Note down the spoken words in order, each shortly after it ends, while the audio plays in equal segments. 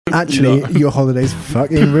Actually, your holiday's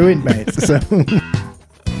fucking ruined, mate. So.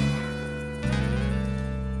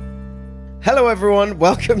 Hello everyone,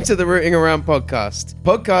 welcome to the Rooting Around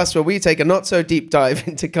podcast where we take a not so deep dive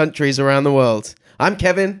into countries around the world. I'm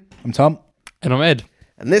Kevin. I'm Tom. And I'm Ed.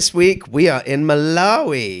 And this week we are in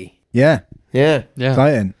Malawi. Yeah. Yeah.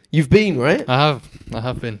 Exciting. You've been, right? I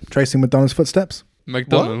have been. Tracing Madonna's footsteps.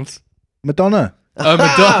 McDonald's. Madonna. Oh,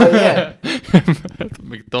 McDonald's. Yeah.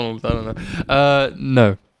 McDonald's, I don't know.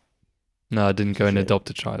 No. No, I didn't go and adopt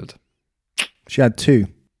a child. She had 2.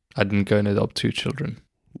 I didn't go and adopt 2 children.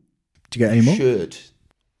 Did you get any more? Should.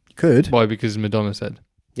 Could. Why? Because Madonna said.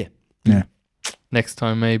 Yeah. Next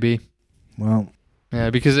time, maybe. Well. Yeah,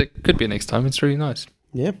 because it could be next time. It's really nice.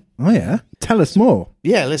 Yeah. Oh, yeah. Tell us more.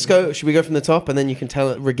 Yeah, let's go. Should we go from the top and then you can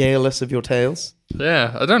regale us of your tales?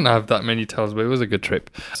 Yeah, I don't have that many tales, but it was a good trip.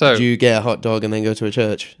 So, Did you get a hot dog and then go to a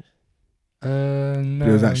church? No, But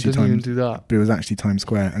it was actually I didn't even do that. But it was actually Times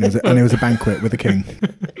Square, and it was a banquet with the king.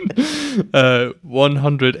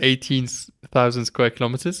 118,000 square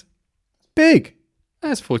kilometers. Big.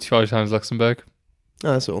 That's 45 times Luxembourg.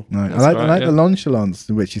 Oh, that's all. Right. That's I right, like yeah. the nonchalance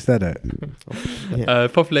in which you said it. Yeah.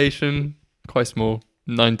 Population, quite small,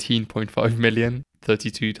 19.5 million,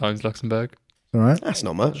 32 times Luxembourg. All right. That's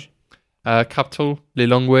not much. Capital,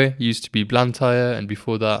 Lilongwe, used to be Blantyre, and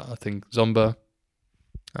before that, I think Zomba.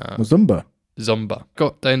 Mazumba. Zomba.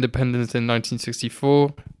 Got their independence in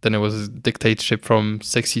 1964, then it was a dictatorship from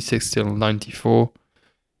 66 till 94,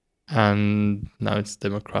 and now it's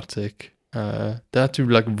democratic. They had to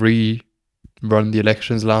rerun the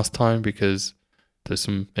elections last time because there's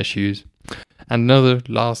some issues. And another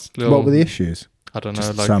last little... What were the issues? I don't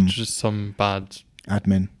Just know, just some bad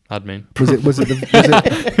Admin. admin. Was it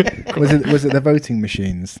the voting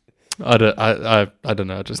machines? I don't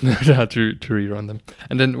know. I just know how to rerun them.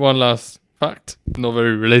 And then one last fact, not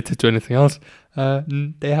very related to anything else.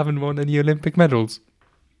 They haven't won any Olympic medals.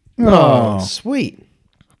 Oh, sweet.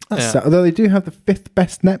 That's Yeah. sad. Although they do have the 5th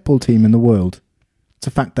best netball team in the world. It's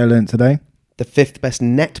a fact I learned today. The 5th best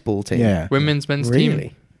netball team. Yeah. Men's team.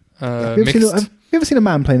 Really? Have you Mixed. ever seen a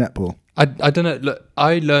man play netball? I don't know. Look,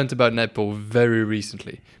 I learned about netball very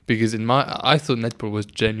recently because I thought netball was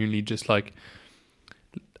genuinely just like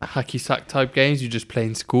hacky sack type games you just play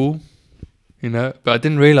in school, But I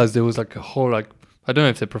didn't realize there was like a whole I don't know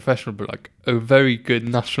if they're professional, but like a very good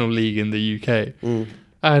national league in the UK.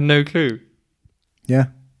 I had no clue. Yeah.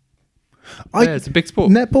 Yeah, it's a big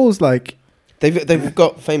sport. Netball's like... They've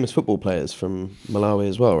got famous football players from Malawi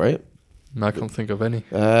as well, right? I can't think of any.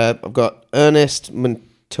 I've got Ernest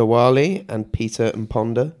Mtawali and Peter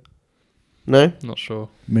Mponda. No? Not sure.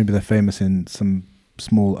 Maybe they're famous in some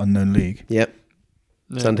small unknown league. Yep.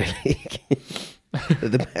 Yeah. Sunday League. They're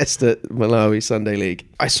the best at Malawi Sunday League.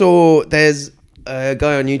 I saw there's a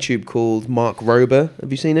guy on YouTube called Mark Rober.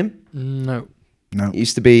 Have you seen him? No. No. He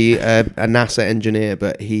used to be a NASA engineer,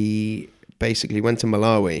 but he basically went to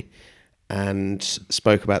Malawi and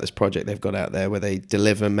spoke about this project they've got out there where they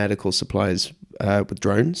deliver medical supplies with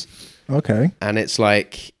drones. Okay. And it's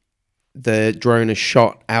like the drone is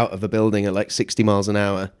shot out of a building at like 60 miles an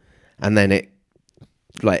hour, and then it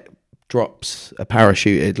like drops a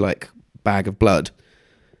parachuted like bag of blood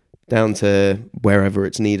down to wherever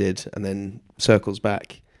it's needed and then circles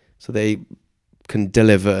back. So they can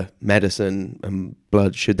deliver medicine and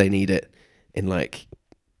blood should they need it in like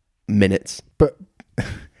minutes. But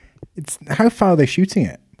it's how far are they shooting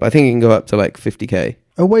it? But I think it can go up to like 50k.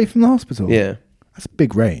 Away from the hospital? Yeah. That's a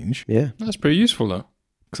big range. Yeah. That's pretty useful though.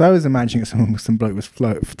 Because I was imagining some bloke was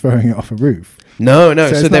throwing it off a roof. No. So So,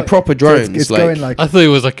 it's they're not- proper So drones. it's going like... I thought it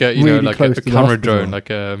was like a Really like close a to the camera hospital. drone, like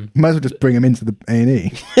Might as well just bring him into the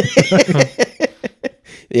A&E.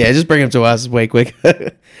 Yeah, just bring them to us way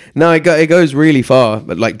quicker. No, it goes really far,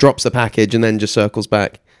 but like drops the package and then just circles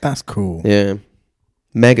back. That's cool. Yeah.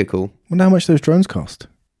 Mega cool. Wonder how much those drones cost.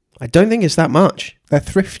 I don't think it's that much. They're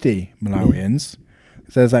thrifty Malawians.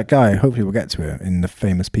 So there's that guy, hopefully we'll get to it, in the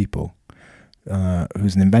Famous People,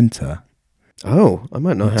 who's an inventor. Oh, I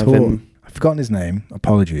might not have him. I've forgotten his name.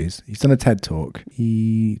 Apologies. He's done a TED talk.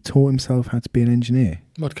 He taught himself how to be an engineer.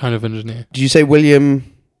 what kind of engineer? Did you say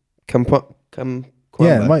William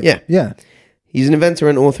Kamkwamba? Yeah. He's an inventor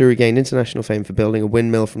and author who gained international fame for building a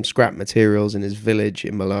windmill from scrap materials in his village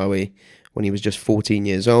in Malawi when he was just 14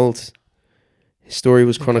 years old. His story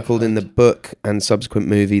was chronicled in the book and subsequent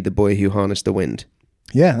movie, The Boy Who Harnessed the Wind.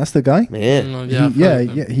 Yeah, that's the guy. Yeah.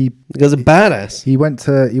 He The guy's a badass. He went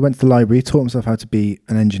to the library, taught himself how to be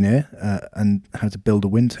an engineer and how to build a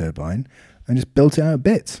wind turbine, and just built it out of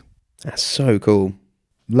bits. That's so cool.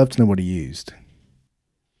 Love to know what he used.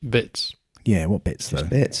 Bits. Yeah, what bits though? Just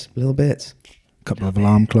bits, little bits. A couple of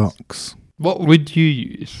alarm clocks. What would you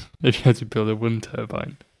use if you had to build a wind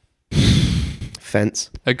turbine? Fence.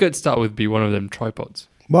 A good start would be one of them tripods.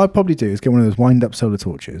 What I'd probably do is get one of those wind-up solar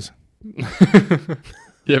torches.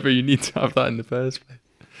 Yeah, but you need to have that in the first place.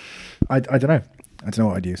 I don't know. I don't know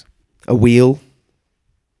what I'd use. A wheel.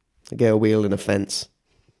 I get a wheel and a fence.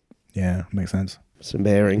 Yeah, makes sense. Some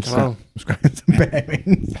bearings. Wow. Some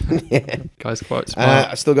bearings. Yeah. Guy's quite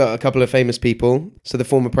smart. I still got a couple of famous people. So the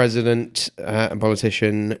former president and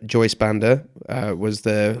politician Joyce Banda was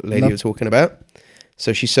the lady we're talking about.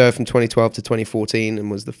 So she served from 2012 to 2014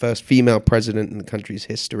 and was the first female president in the country's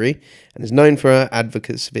history and is known for her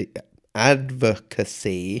advocacy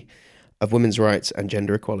of women's rights and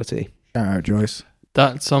gender equality. Shout out, Joyce.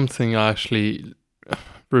 That's something I actually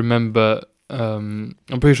remember. I'm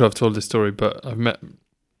pretty sure I've told this story, but I've met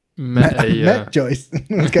Joyce.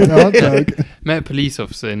 Let's get a hot dog. met a police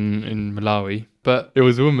officer in Malawi, but it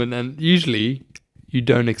was a woman, and usually you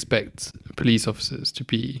don't expect police officers to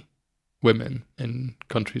be women in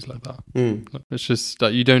countries like that. It's just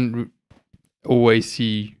that you don't always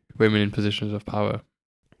see women in positions of power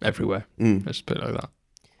everywhere. Let's put it like that.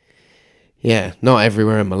 Yeah, not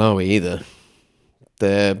everywhere in Malawi either.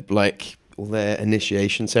 They're like all their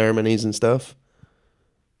initiation ceremonies and stuff.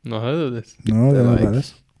 Not heard of this. No, I don't know like- about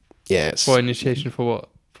this. Yeah, it's For initiation for what?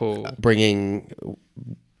 For bringing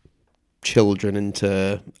children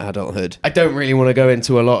into adulthood. I don't really want to go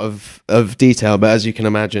into a lot of detail, but as you can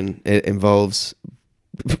imagine, it involves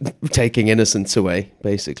taking innocence away,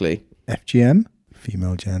 basically. FGM?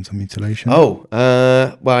 Female genital mutilation. Oh,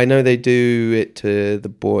 well, I know they do it to the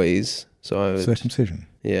boys, so I would, Circumcision.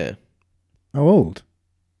 yeah, How old?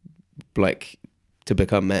 like to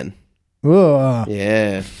become men. Whoa.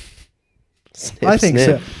 Yeah. Snip, I think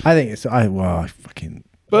snip. so. I think it's. I fucking.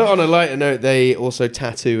 But on a lighter note, they also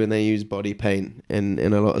tattoo and they use body paint in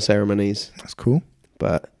a lot of ceremonies. That's cool.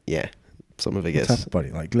 But yeah, some of it Type gets of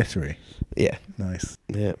body, like glittery. yeah. Nice.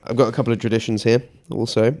 Yeah, I've got a couple of traditions here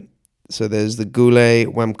also. So there's the Gule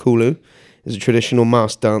Wamkulu. It's a traditional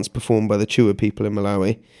mask dance performed by the Chua people in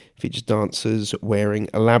Malawi. It features dancers wearing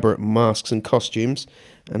elaborate masks and costumes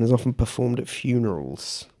and is often performed at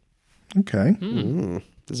funerals. Okay.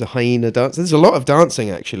 There's a hyena dance. There's a lot of dancing,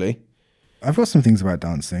 actually. I've got some things about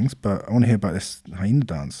dancing, but I want to hear about this hyena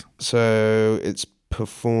dance. So it's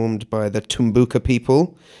performed by the Tumbuka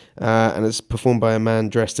people, and it's performed by a man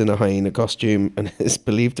dressed in a hyena costume, and it's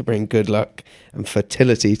believed to bring good luck and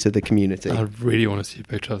fertility to the community. I really want to see a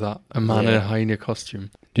picture of that. A man in a hyena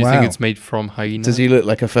costume. Do you Wow. think it's made from hyena? Does he look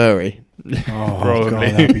like a furry? Oh, Probably. God,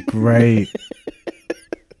 that'd be great.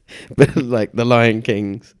 But like the Lion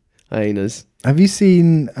King's hyenas. Have you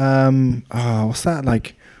seen, what's that,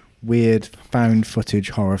 like, weird found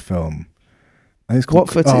footage horror film? I think it's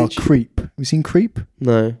called What footage? Creep. Have you seen Creep?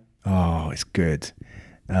 No. Oh, it's good.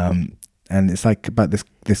 And it's like about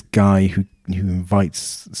this guy who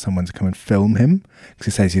invites someone to come and film him because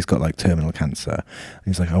he says he's got like terminal cancer. And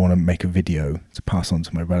he's like, I want to make a video to pass on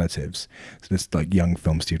to my relatives. So this like young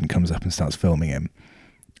film student comes up and starts filming him.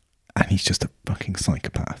 And he's just a fucking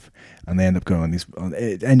psychopath. And they end up going on these...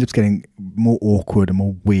 It ends up getting more awkward and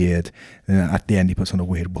more weird. And then at the end, he puts on a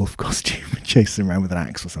weird wolf costume and chases him around with an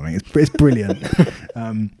axe or something. It's brilliant.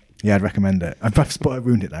 Yeah, I'd recommend it. I've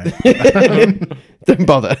ruined it now. Don't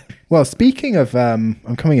bother. Well, speaking of... I'm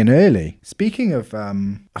coming in early. Speaking of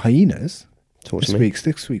hyenas, Talk to this me. week's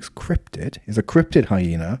cryptid is a cryptid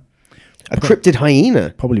hyena. A cryptid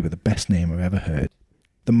hyena. Probably with the best name I've ever heard.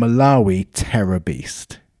 The Malawi terror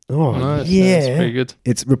beast. Oh, Nice, yeah. That's pretty good.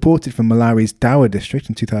 It's reported from Malawi's Dawa district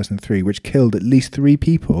in 2003, which killed at least 3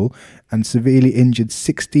 people and severely injured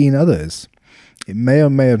 16 others. It may or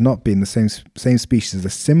may have not been the same species as a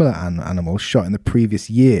similar animal shot in the previous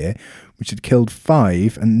year, which had killed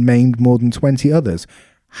 5 and maimed more than 20 others.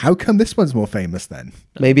 How come this one's more famous then?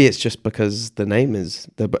 Maybe it's just because the name is...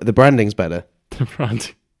 The branding's better. The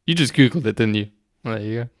brand. You just Googled it, didn't you? Well, there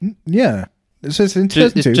you go. Yeah. So it's in It's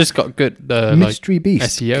 2002. just got good Mystery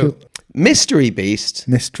Beast. SEO. Mystery Beast.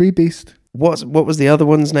 Mystery Beast. What was the other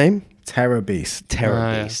one's name? Terror Beast. Terror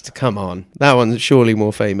yeah. Beast. Come on. That one's surely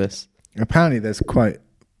more famous. Apparently there's quite...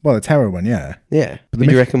 Well, the terror one, yeah. Yeah. But Who the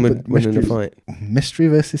do you mys- reckon would but win in a mysteries- fight? Mystery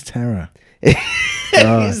versus terror.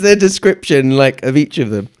 Is there a description like of each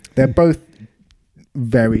of them? They're both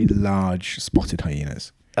very large spotted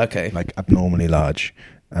hyenas. Okay. Like abnormally large,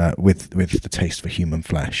 with the taste for human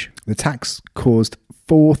flesh. The attacks caused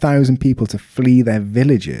 4,000 people to flee their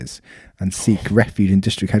villages and seek refuge in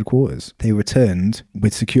district headquarters. They returned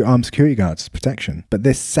with armed security guards as protection. But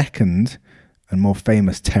this second and more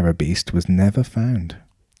famous terror beast was never found.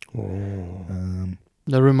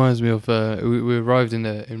 That reminds me of we arrived in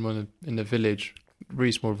the village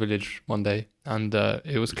really small village one day, and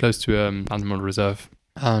it was close to animal reserve,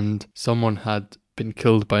 and someone had been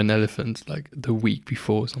killed by an elephant like the week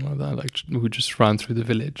before, something like that, like who just ran through the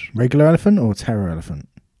village. Regular elephant or terror elephant?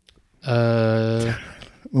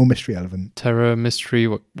 Or mystery elephant? Terror, mystery,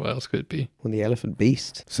 what else could it be? Well, the elephant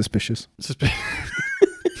beast. Suspicious.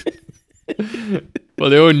 Well,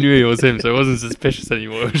 they all knew it was him, so it wasn't suspicious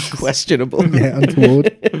anymore. It was just Questionable. Yeah,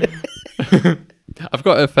 untoward. I've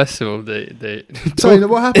got a festival. They Sorry,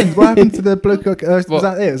 what happened? What happened to the bloke? Was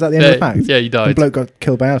that it? Was that the end of the fact? Yeah, he The died. bloke got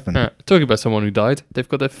killed by elephant. Talking about someone who died, they've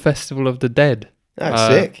got a festival of the dead. That's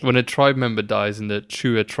sick. When a tribe member dies in the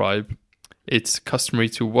Chua tribe, it's customary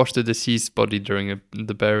to wash the deceased body during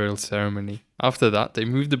the burial ceremony. After that, they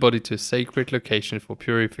move the body to a sacred location for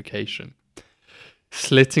purification.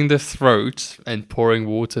 Slitting the throat and pouring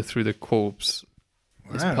water through the corpse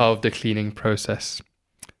is part of the cleaning process.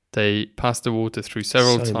 They pass the water through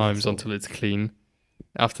several times until it's clean.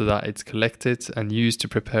 After that, it's collected and used to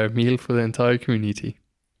prepare a meal for the entire community.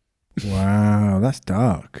 Wow, that's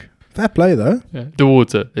dark. Fair play, though. Yeah. The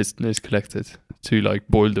water is collected to like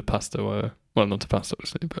boil the pasta. Well, not the pasta,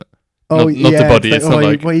 obviously, but not the body. It's not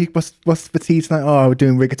like what's for tea tonight? Oh, we're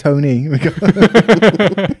doing rigatoni.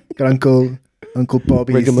 Got Uncle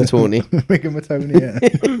Bobby's Rigamatoni. Rigamatoni,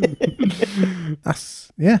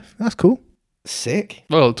 yeah. That's cool. Sick.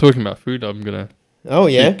 Well, talking about food, I'm gonna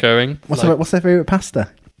keep going. What's their favourite pasta?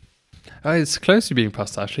 It's close to being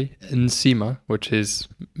pasta actually. Nsima, which is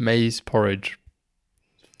maize porridge.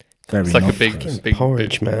 It's like a big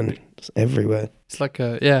porridge, man. It's everywhere. It's like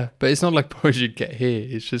but it's not like porridge you get here.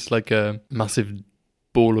 It's just like a massive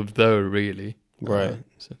ball of dough, really. Right.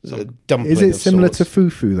 Is it similar to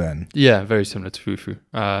fufu then? Yeah, very similar to fufu.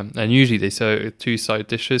 And usually they serve two side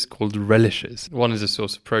dishes called relishes. One is a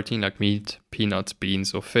source of protein like meat, peanuts,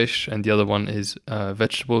 beans, or fish, and the other one is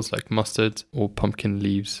vegetables like mustard or pumpkin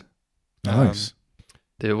leaves. Nice.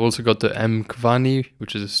 They've also got the mkwani,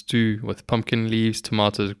 which is a stew with pumpkin leaves,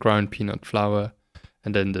 tomatoes, ground peanut flour,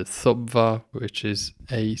 and then the thopva, which is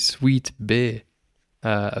a sweet beer.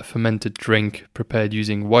 A fermented drink prepared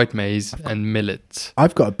using white maize and millet.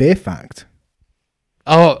 I've got a beer fact.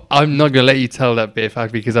 Oh, I'm not going to let you tell that beer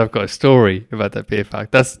fact because I've got a story about that beer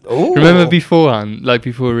fact. Remember beforehand, like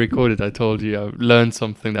before we recorded, I told you I learned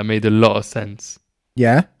something that made a lot of sense.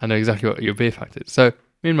 Yeah? I know exactly what your beer fact is. So,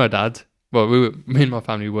 me and my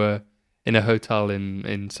family were in a hotel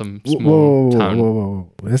in some small town.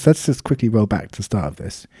 Whoa. Let's just quickly roll back to the start of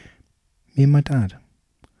this. Me and my dad.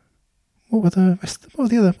 What were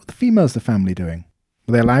the females of the family doing?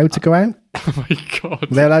 Were they allowed to go out? Oh my God.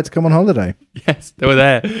 Were they allowed to come on holiday? Yes, they were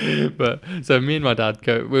there. But so me and my dad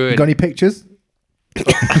got any pictures?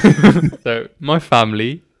 So my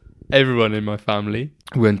family, everyone in my family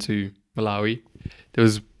went to Malawi. There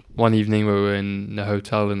was one evening where we were in a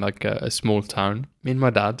hotel in like a small town. Me and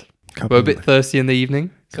my dad were a bit thirsty in the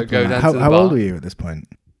evening. So go down to the bar. How old were you at this point?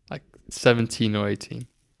 Like 17 or 18.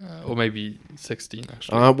 Or maybe 16,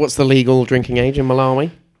 actually. What's the legal drinking age in Malawi?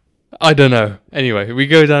 I don't know. Anyway, we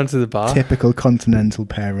go down to the bar. Typical continental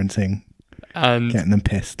parenting. And getting them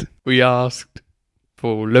pissed. We asked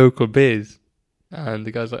for local beers. And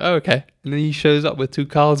the guy's like, oh, okay. And then he shows up with 2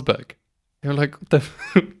 Carlsberg. And we're like, what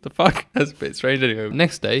the fuck? That's a bit strange anyway.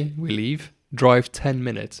 Next day, we leave, drive 10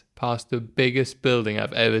 minutes past the biggest building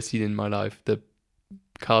I've ever seen in my life, the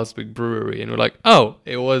Carlsberg Brewery, and we're like, oh,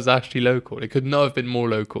 it was actually local. It could not have been more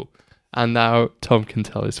local. And now Tom can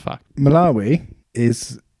tell his fact. Malawi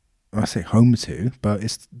is, I say home to, but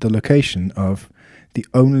it's the location of the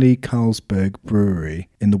only Carlsberg brewery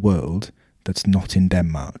in the world that's not in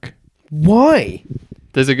Denmark. Why?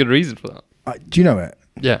 There's a good reason for that. Do you know it?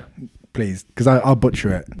 Yeah. Please, because I'll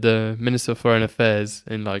butcher it. The Minister of Foreign Affairs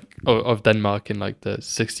of Denmark in like the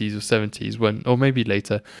 60s or 70s, or maybe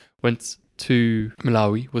later, went to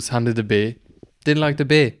Malawi, was handed a beer, didn't like the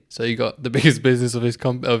beer, so he got the biggest business of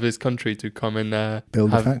his country to come and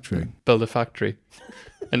build a factory.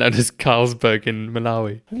 And now there's Carlsberg in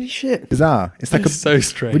Malawi. Holy shit! Bizarre. It's like so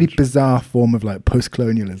strange. Really bizarre form of like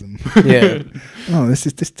post-colonialism. Yeah. Oh, this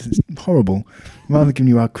is horrible. Rather than giving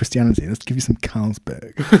you our Christianity, let's give you some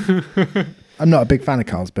Carlsberg. I'm not a big fan of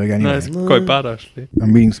Carlsberg anyway. No, it's quite bad actually.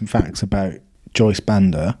 I'm reading some facts about Joyce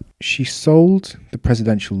Banda. She sold the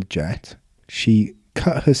presidential jet. She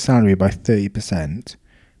cut her salary by 30%,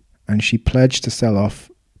 and she pledged to sell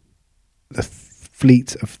off the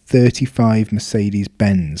fleet of 35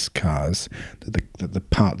 Mercedes-Benz cars that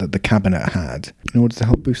the cabinet had in order to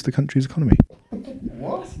help boost the country's economy.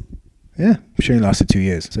 What? Yeah, she only lasted 2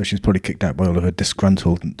 years, so she's probably kicked out by all of her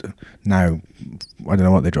disgruntled, now, I don't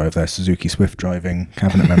know what they drive there, Suzuki Swift driving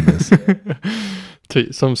cabinet members.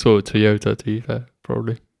 Some sort of Toyota, to be fair.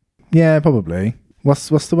 probably. Yeah, probably. What's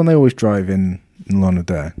the one they always drive in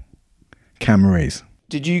Lonadere? Camrys.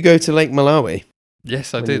 Did you go to Lake Malawi?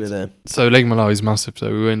 Yes, I when you did. were there? So Lake Malawi is massive.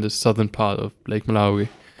 So we were in the southern part of Lake Malawi,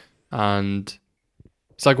 and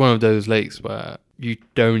it's like one of those lakes where you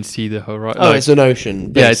don't see the horizon. Oh, it's an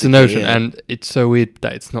ocean. Yeah, it's an ocean, yeah. and it's so weird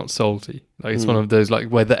that it's not salty. Like it's one of those like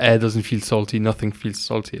where the air doesn't feel salty, nothing feels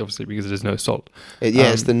salty, obviously because there's no salt.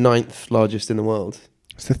 It's the 9th largest in the world.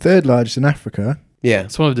 It's the 3rd largest in Africa. Yeah,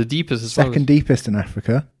 It's one of the deepest as well. Second deepest in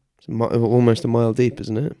Africa. it's almost a mile deep,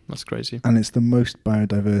 isn't it? That's crazy. And it's the most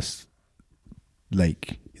biodiverse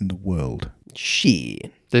lake in the world.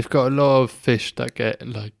 Shit. They've got a lot of fish that get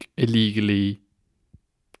like illegally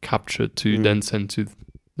captured to then sent to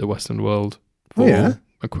the Western world for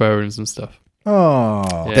aquariums and stuff. Oh.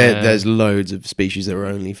 Yeah. There's loads of species that are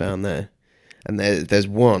only found there. And there's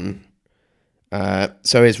one.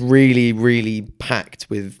 So it's really, really packed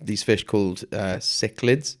with these fish called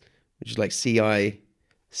cichlids, which is like CICHLIDS.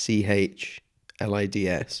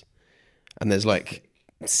 And there's like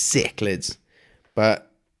cichlids.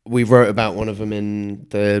 But we wrote about one of them in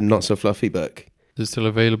the Not So Fluffy book. Is it still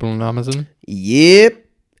available on Amazon? Yep.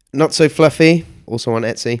 Not So Fluffy. Also on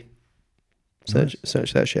Etsy.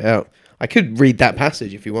 Search that shit out. I could read that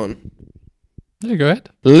passage if you want. Yeah, go ahead.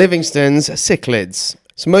 Livingston's cichlids.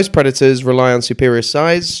 So most predators rely on superior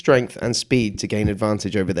size, strength, and speed to gain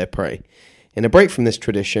advantage over their prey. In a break from this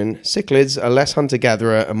tradition, cichlids are less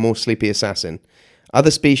hunter-gatherer and more sleepy assassin.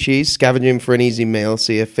 Other species, scavenging for an easy meal,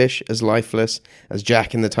 see a fish as lifeless as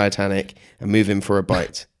Jack in the Titanic and move him for a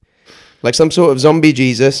bite. Like some sort of zombie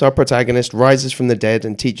Jesus, our protagonist rises from the dead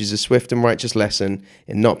and teaches a swift and righteous lesson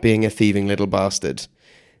in not being a thieving little bastard.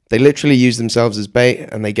 They literally use themselves as bait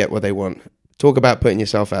and they get what they want. Talk about putting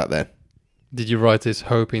yourself out there. Did you write this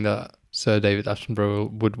hoping that Sir David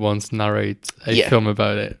Attenborough would once narrate a film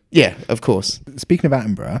about it? Yeah, of course. Speaking of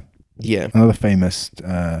Attenborough, Yeah. another famous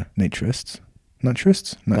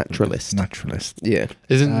naturalist. Yeah.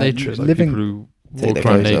 Isn't nature like living- people who Take walk their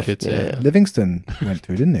around clothes off, naked? yeah. Livingston went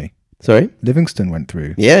through, didn't he? Sorry? Livingston went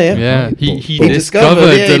through. Yeah. Yeah, he He discovered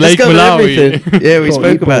the Lake discovered Malawi. everything. Yeah, we Brought-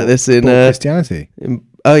 spoke he about brought- this in... brought Christianity.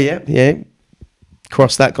 oh, yeah.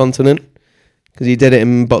 Crossed that continent. Because he did it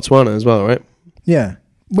in Botswana as well, right? Yeah.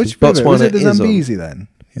 Which Botswana river? Was it the is on- Zambezi then?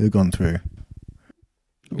 He'd have gone through.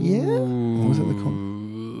 Yeah. Ooh, was it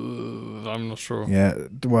the I'm not sure. Yeah.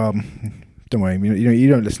 Well, don't worry. You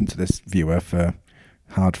don't listen to this viewer for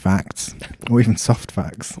hard facts or even soft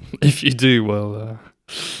facts. If you do, well,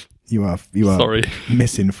 You are sorry.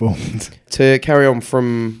 misinformed. To carry on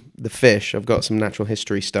from the fish, I've got some natural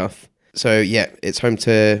history stuff. So, yeah, it's home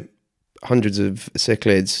to hundreds of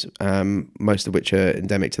cichlids, most of which are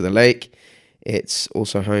endemic to the lake. It's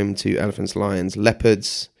also home to elephants, lions,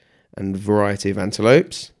 leopards, and a variety of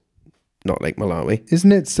antelopes. Not Lake Malawi.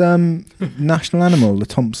 Isn't its national animal the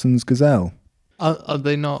Thompson's gazelle? Are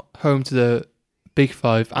they not home to the big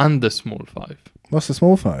five and the small five? What's the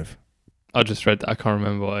small five? I just read that. I can't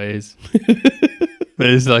remember what it is.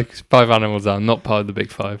 There's like 5 animals that are not part of the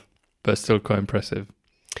big five, but still quite impressive.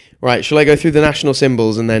 Right, shall I go through the national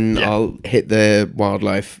symbols and then Yeah. I'll hit the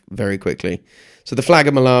wildlife very quickly. So the flag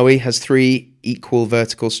of Malawi has 3 equal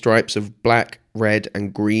vertical stripes of black, red,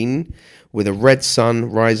 and green, with a red sun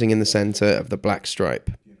rising in the center of the black stripe.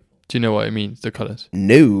 Do you know what it means, the colours?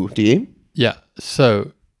 No, do you? Yeah,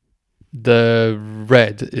 so the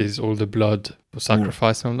red is all the blood for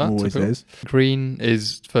sacrifice and all that. Always So cool. is. Green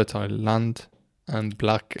is fertile land, and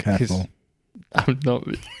black Careful. is... I'm not...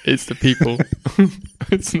 It's the people.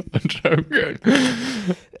 It's not a joke.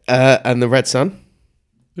 And the red sun?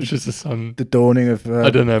 It's just the sun. The dawning of I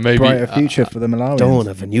don't know, maybe... brighter future for the Malawians. Dawn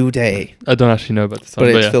of a new day. I don't actually know about the sun,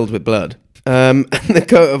 But it's yeah. filled with blood. And the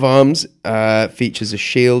coat of arms features a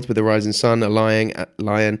shield with a rising sun, a lion,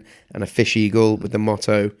 and a fish eagle with the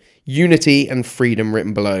motto "Unity and Freedom"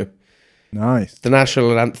 written below. Nice. The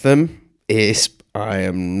national anthem is, I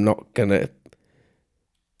am not gonna.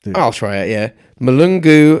 Dude. I'll try it. Yeah,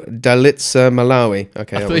 Mulungu Dalitsa Malawi.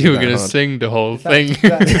 Okay, I that thought you were wasn't going to that hard. sing the whole thing.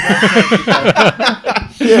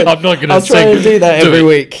 I'm not going to I'll sing. try and do that every it.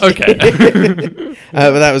 week. Okay.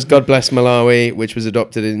 But that was God Bless Malawi, which was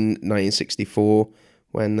adopted in 1964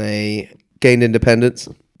 when they gained independence.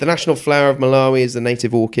 The national flower of Malawi is the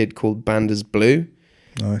native orchid called Banda's Blue.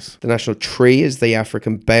 Nice. The national tree is the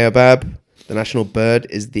African baobab. The national bird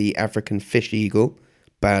is the African fish eagle.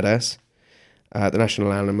 Badass. The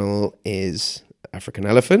national animal is African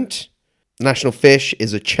elephant. The national fish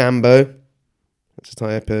is a chambo. It's a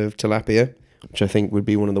type of tilapia, which I think would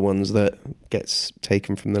be one of the ones that gets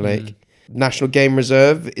taken from the lake. National game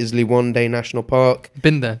reserve is Liwonde National Park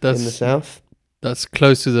Been there. in the south. That's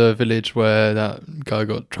close to the village where that guy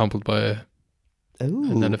got trampled by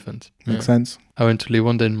an elephant. Makes sense. I went to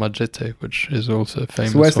Liwonde in Majete, which is also a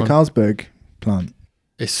famous So where's one. the Carlsberg plant?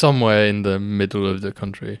 It's somewhere in the middle of the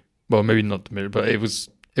country. Well, maybe not the middle, but it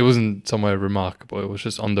wasn't somewhere remarkable. It was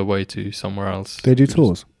just on the way to somewhere else. They do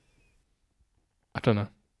tours. I don't know.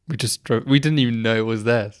 We just drove. We didn't even know it was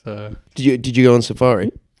there. So Did you go on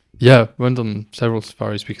safari? yeah, went on several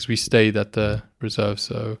safaris because we stayed at the reserve.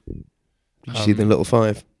 So Did you see the little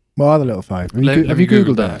five? What are the little five? Have let you me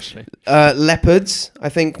Googled that that? actually? Leopards, I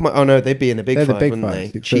think. Oh no, they'd be in the big They're the five, big wouldn't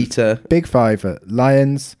five. they? So- Cheetah. Big five are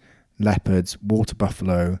lions, leopards, water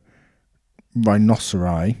buffalo,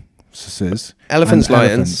 rhinoceri, Elephants, and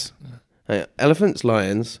lions. Elephants,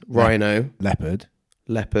 lions, rhino, leopard.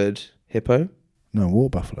 leopard, hippo. No, water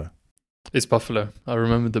buffalo. It's buffalo. I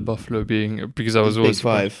remember the buffalo being because I was Big always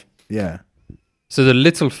five. Yeah. So the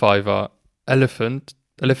little five are elephant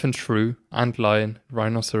shrew, antlion,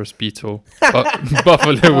 rhinoceros beetle,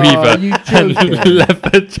 buffalo weaver, you and joking?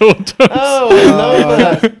 leopard tortoise. Oh, I love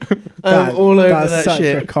that. I'm all over That's that such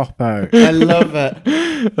shit. a cop out. I love that.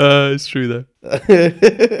 It's true though.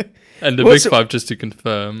 And the What's- big five, just to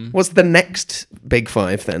confirm. What's the next big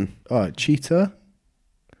five then? Cheetah,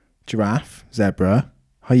 giraffe, zebra,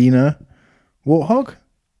 hyena, warthog.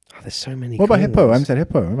 Oh, there's so many. What about cool hippo? I ones. haven't said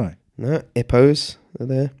hippo, have I? No, hippos are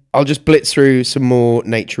there. I'll just blitz through some more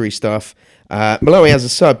naturey stuff. Malawi has a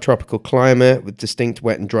subtropical climate with distinct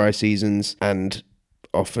wet and dry seasons and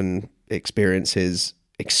often experiences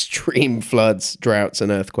extreme floods, droughts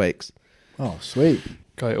and earthquakes. Oh, sweet.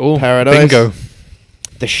 Got it all. Paradise. Bingo.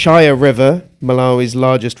 The Shire River, Malawi's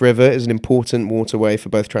largest river, is an important waterway for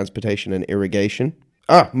both transportation and irrigation.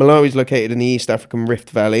 Malawi is located in the East African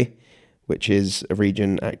Rift Valley, which is a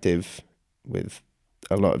region active with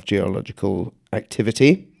a lot of geological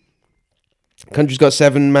activity. The country's got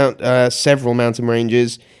several mountain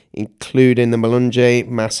ranges, including the Malunje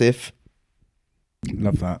Massif.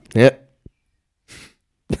 Love that. Yep.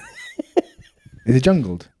 Is it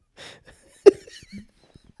jungled?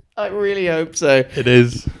 I really hope so. It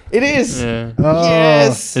is. It is. Yeah. Oh.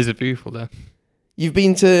 Yes. Is it beautiful there? You've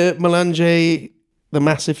been to Malunje, the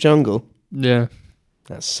massive jungle. Yeah.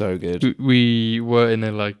 That's so good. We were in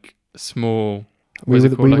a small, We what's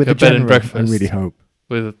were, it called? we Like were a the bed and general, I breakfast really hope.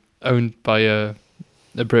 owned by a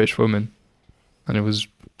British woman. And it was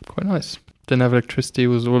quite nice. Didn't have electricity. It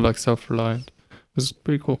was all self-reliant. It was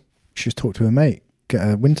pretty cool. You should just talk to her mate. Get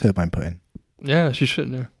a wind turbine put in. Yeah, she should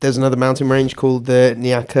know. There's another mountain range called the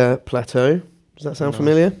Nyaka Plateau. Does that sound No.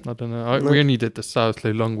 familiar? I don't know. No. We only did the south,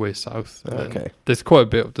 a long way south. And then Okay. there's quite a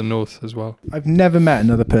bit of the north as well. I've never met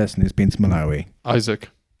another person who's been to Malawi. Isaac.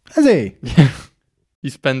 Has he? Yeah.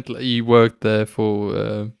 He worked there for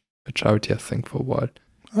a charity, I think, for a while.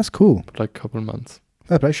 That's cool. For a couple of months.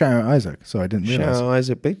 Fair play. Shout out Isaac. Sorry, I didn't Shout realise. out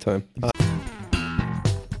Isaac big time.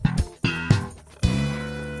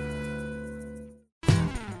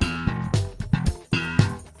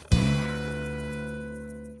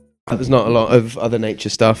 There's not a lot of other nature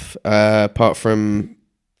stuff apart from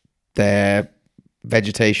their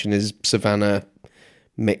vegetation is savanna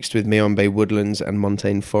mixed with Miombe woodlands and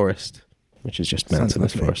montane forest, which is just Sounds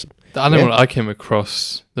mountainous lovely. forest. The animal Yeah. I came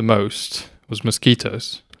across the most was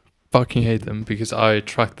mosquitoes. Fucking hate them because I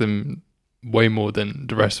tracked them way more than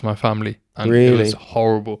the rest of my family. And it Really? was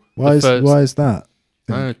horrible. Why The first- is that?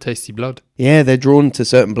 I don't know, tasty blood. Yeah, they're drawn to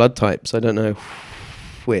certain blood types. I don't know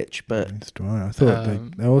which, but That's right. I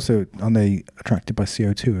thought they're also, aren't they attracted by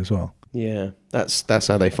CO2 as well? yeah, that's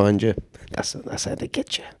how they find you. That's how they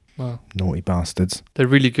get you. Wow. Naughty bastards. They're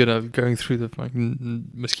really good at going through the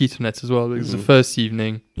mosquito nets as well. Because the Mhm. first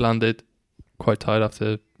evening, landed quite tired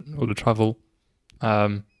after all the travel.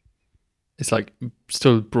 It's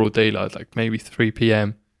still broad daylight, maybe 3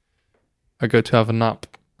 p.m. I go to have a nap.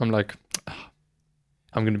 I'm like,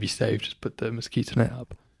 I'm going to be safe. Just put the mosquito net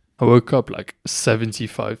up. I woke up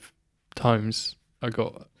 75 times. I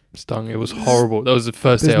got stung. It was horrible. That was the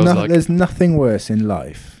first day I was There's nothing worse in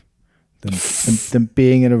life than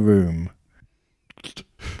being in a room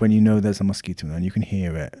when you know there's a mosquito and you can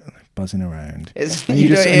hear it buzzing around. It's, And you, you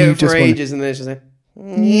just- don't and hear you it for just wanna- ages, and then it's just like,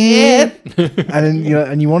 yeah. And then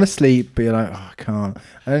and you want to sleep, but you're like, oh, I can't.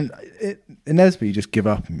 And inevitably you just give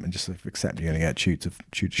up and just accept you're going to get chewed to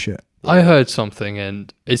shit. I heard something,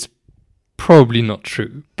 and it's probably not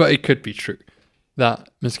true, but it could be true, that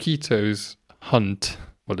mosquitoes hunt.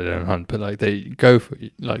 Well, they don't hunt, but they go for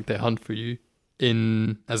you, they hunt for you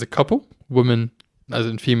as a couple, woman as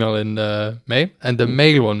in female and male, and the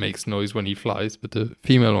male one makes noise when he flies, but the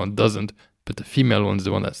female one doesn't. But the female one's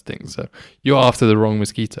the one that stings. So you're after the wrong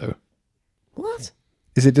mosquito. What?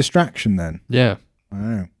 Is it distraction then? Yeah. I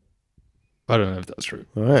don't know. I don't know if that's true.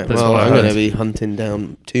 All right. That's Well, what I I'm going to heard. be hunting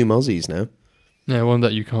down 2 mozzies now. Yeah, one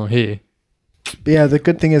that you can't hear. But yeah, the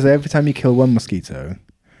good thing is that every time you kill one mosquito,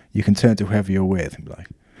 you can turn to whoever you're with and be like,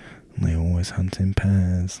 they always hunt in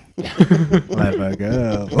pairs. Clever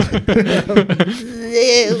girl.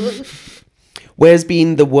 Where's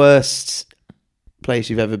been the worst place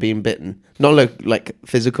you've ever been bitten? Not like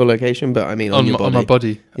physical location, but I mean on your body. On my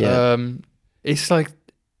body. Yeah. It's like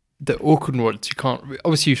the awkward ones you can't.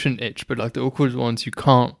 Obviously, you shouldn't itch, but like the awkward ones you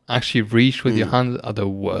can't actually reach with your hand are the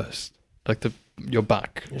worst. Like your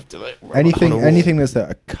back. You have to, like, rub it on a wall. anything that's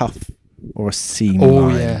a cuff or a seam Oh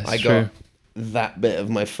line. yeah, I it's got true. that bit of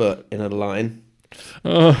my foot in a line.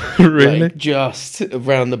 Oh really? Like, just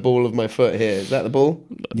around the ball of my foot here. Is that the ball?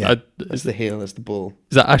 Yeah. That's the heel. That's the ball.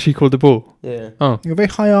 Is that actually called the ball? Yeah. Oh, You're very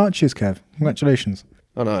high arches, Kev. Congratulations.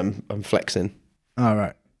 Oh no, I'm flexing. All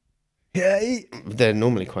right. Yeah. They're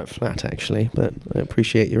normally quite flat, actually, but I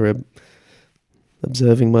appreciate your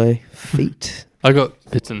observing my feet. I got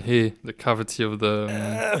bitten here, the cavity of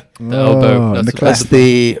the elbow. and the That's That's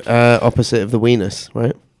the opposite of the weenus,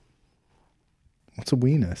 right? What's a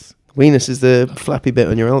weenus? Weenus is the flappy bit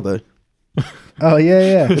on your elbow. Oh, yeah, The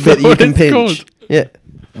yeah. bit that you what can it's pinch. called? Yeah.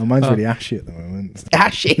 Oh, mine's Oh. really ashy at the moment.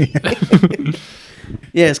 Ashy.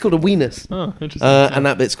 Yeah, it's called a weenus. Oh, interesting. And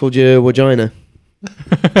that bit's called your vagina.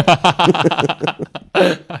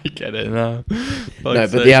 I get it now. No,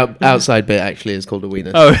 but the outside bit actually is called a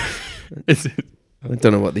weenus. Oh, is it? I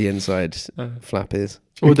don't know what the inside flap is.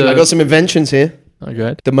 Or the- I got some inventions here. Oh,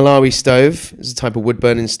 good. The Malawi stove is a type of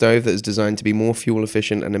wood-burning stove that is designed to be more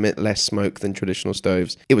fuel-efficient and emit less smoke than traditional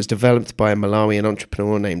stoves. It was developed by a Malawian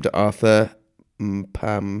entrepreneur named Arthur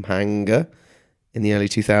Mpamhanga in the early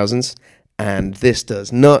 2000s, and this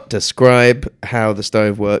does not describe how the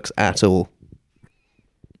stove works at all.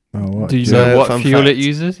 Oh, what? Do you So, know what fun fuel fact. it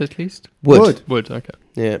uses at least? Wood. Wood, okay.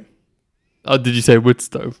 Yeah. Oh, did you say wood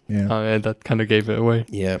stove? Yeah. Oh, yeah, that kind of gave it away.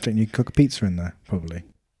 Yeah. Don't you cook a pizza in there? Probably.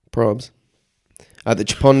 Probs. The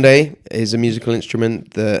chiponde is a musical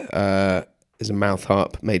instrument that is a mouth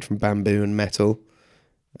harp made from bamboo and metal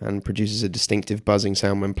and produces a distinctive buzzing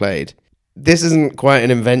sound when played. This isn't quite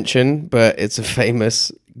an invention, but it's a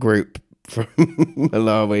famous group from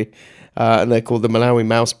Malawi, and they're called the Malawi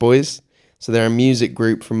Mouse Boys. So they're a music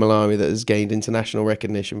group from Malawi that has gained international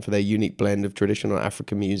recognition for their unique blend of traditional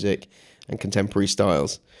African music and contemporary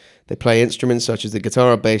styles. They play instruments such as the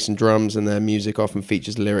guitar, bass, and drums, and their music often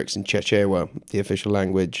features lyrics in Chechewa, the official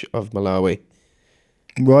language of Malawi.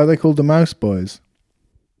 Why are they called the Mouse Boys?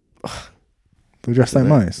 They're dressed like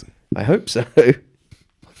mice. I hope so.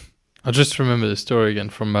 I just remember the story again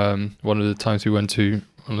from one of the times we went on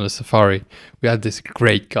a safari. We had this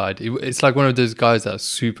great guide. It's like one of those guys that are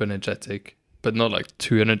super energetic, but not like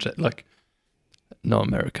too energetic, like not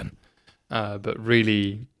American, but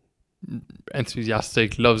really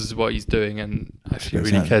enthusiastic, loves what he's doing, and actually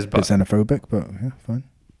really cares Bit about. xenophobic, but yeah, fine.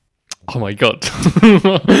 Oh my god,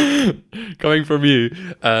 coming from you,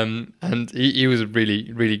 and he was a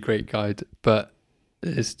really really great guide, but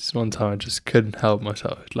it's just one time I just couldn't help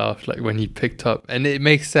myself. I laughed like when he picked up, and it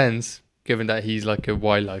makes sense given that he's like a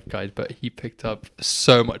wildlife guide, but he picked up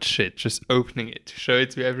so much shit just opening it to show it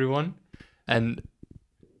to everyone, and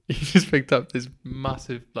he just picked up this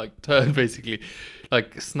massive like turd, basically,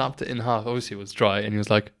 like snapped it in half. Obviously it was dry, and he was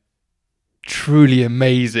like, truly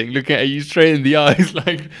amazing, looking at you straight in the eyes,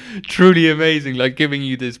 like truly amazing, like giving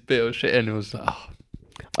you this bit of shit, and it was like, oh,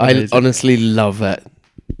 I amazing. honestly love that.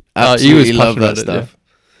 He Absolutely was love passionate that about it, stuff.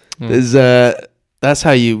 yeah. There's that's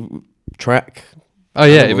how you track. Oh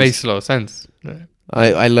yeah, it animals. makes a lot of sense. Yeah.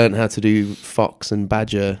 I learned how to do fox and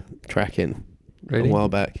badger tracking Really? a while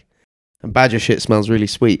back. And badger shit smells really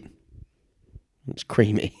sweet. It's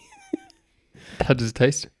creamy. How does it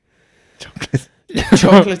taste?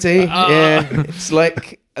 Chocolatey, yeah. It's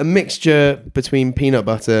like a mixture between peanut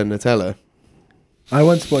butter and Nutella. I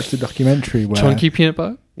once watched a documentary where Chunky peanut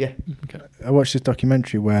butter? Yeah. Okay. I watched this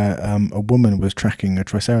documentary where a woman was tracking a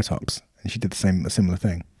triceratops, and she did a similar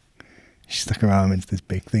thing. She stuck her arm into this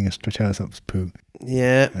big thing of triceratops poo,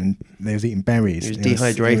 Yeah. and they was eating berries. He was It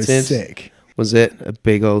dehydrated. It was sick. Was it a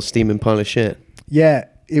big old steaming pile of shit? Yeah,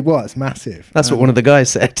 it was massive. That's what one of the guys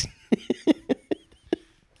said.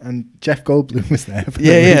 And Jeff Goldblum was there. for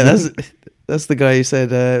Yeah, the reason. that's the guy who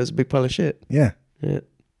said it was a big pile of shit. Yeah. Yeah.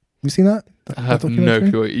 You seen that? I have no documentary?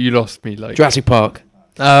 clue. You lost me. Like Jurassic Park.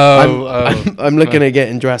 I'm looking at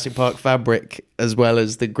getting Jurassic Park fabric as well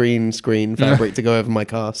as the green screen fabric to go over my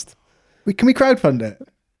cast. Can we crowdfund it?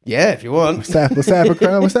 Yeah, if you We'll want. set up a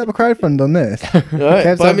crowdfund on this. All right,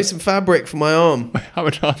 Kev's buy on- me some fabric for my arm. How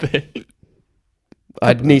much are they?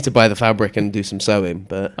 I'd need to buy the fabric and do some sewing,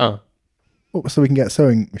 but Oh, Oh, so we can get a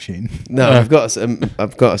sewing machine. No, I've got a sewing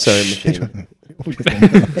machine.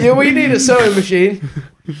 Yeah, we need a sewing machine.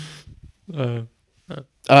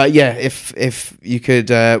 Yeah, if you could,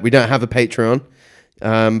 we don't have a Patreon,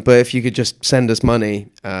 but if you could just send us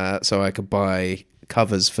money, so I could buy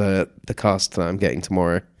covers for the cast that I'm getting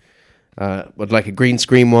tomorrow. Would like a green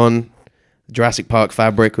screen one. Jurassic Park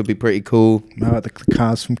fabric would be pretty cool. How about the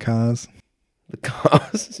cars from Cars? The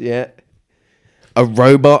cars, yeah. A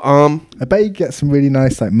robot arm. I bet you get some really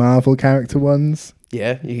nice like Marvel character ones.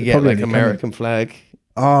 Yeah, you could get Probably like only American flag.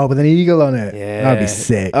 Oh, with an eagle on it. Yeah, That'd be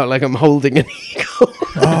sick. Oh, like I'm holding an eagle.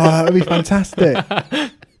 Oh, that'd be fantastic.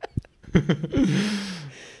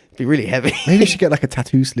 Be really heavy. Maybe you should get like a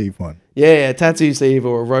tattoo sleeve one. Yeah, tattoo sleeve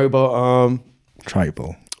or a robot arm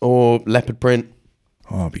Tribal. or leopard print.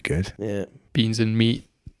 Oh, that'd be good. Yeah. Beans and meat,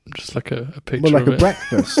 just like a picture Well, like of a it.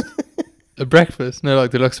 breakfast. A breakfast? No,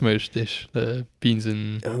 like the Luxembourg dish, the beans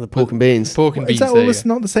and Oh, the pork and beans. pork and Is beans. that There, almost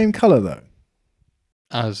not the same colour though?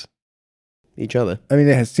 as Each other. I mean,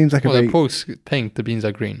 it seems like a well, very... the pork's pink, the beans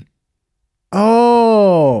are green.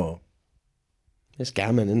 Oh, It's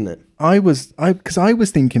gammon, isn't it? because I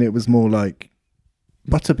was thinking it was more like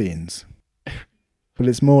butter beans, but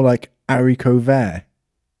it's more like haricot vert.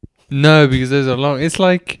 No, because there's a long. It's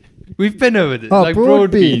like we've been over this, Oh, like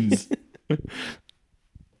broad beans.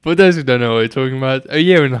 For those who don't know what we're talking about, a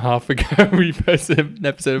year and a half ago we posted an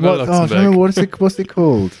episode about What, oh, Luxembourg. I don't know, what's it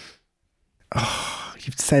called? Oh,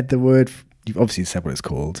 you've said the word. You've obviously said what it's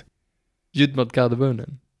called. Jutmat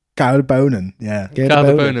Garderbonen. Garderbonen, yeah.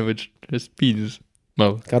 Garderbonen, which is beans.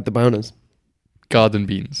 Well, Got the boners. garden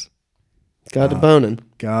beans. Garden boning.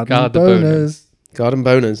 Garden Garderbonen. boners. Garden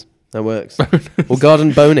boners. That works. Or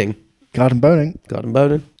garden boning. Garden boning. Garden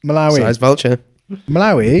boning. Malawi. Size vulture.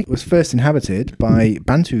 Malawi was first inhabited by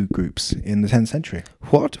Bantu groups in the 10th century.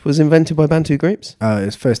 What was invented by Bantu groups? It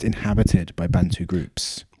was first inhabited by Bantu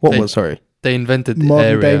groups. What They- was, sorry? They invented the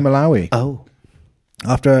Modern day area. Malawi. Oh.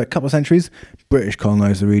 After a couple of centuries, British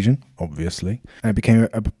colonised the region, obviously, and it became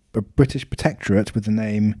a British protectorate with the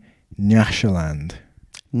name Nyasaland.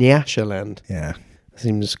 Nyasaland. Yeah.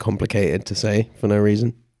 Seems complicated to say for no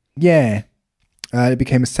reason. Yeah. It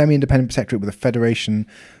became a semi-independent protectorate with a federation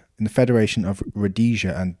in the Federation of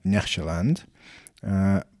Rhodesia and Nyasaland,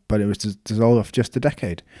 but it was dissolved after just a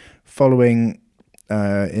decade. Following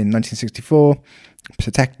in 1964,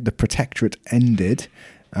 the protectorate ended,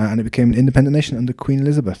 and it became an independent nation under Queen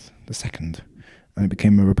Elizabeth II, and it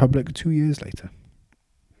became a republic 2 years later.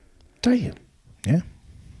 Damn. Yeah.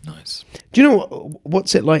 Nice. Do you know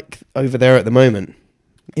what's it like over there at the moment?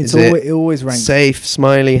 It's Is it always, it always ranks. Safe,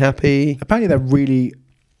 smiley, happy. Apparently, they're really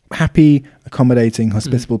happy, accommodating,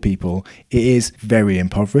 hospitable people. It is very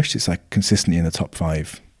impoverished. It's like consistently in the top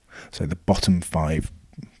 5. So the bottom 5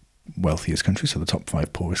 wealthiest countries, so the top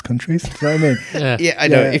 5 poorest countries. Do you know what I mean? Yeah. Yeah, I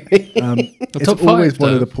know. Yeah. What you mean. The It's top always 5,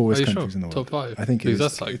 one of though. the poorest Are you countries sure? in the world. Top 5. I think it because is.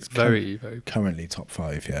 that's like very, very. Currently top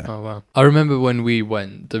 5, yeah. Oh wow! I remember when we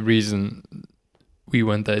went. The reason we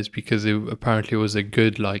went there is because it apparently was a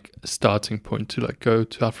good like starting point to like go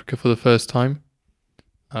to Africa for the first time.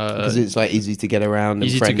 Because it's like easy to get around.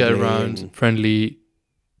 Easy and to get friendly around, and- friendly,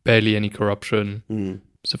 barely any corruption. Mm,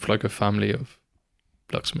 So for like a family of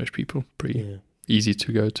Luxembourg people, pretty yeah. easy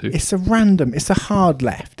to go to. It's a hard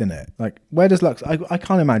left, isn't it? Like, where does I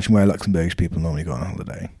can't imagine where Luxembourgish people normally go on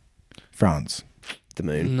holiday. France. The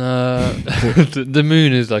moon. No, the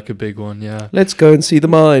moon is like a big one, yeah. Let's go and see the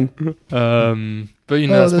mine. But you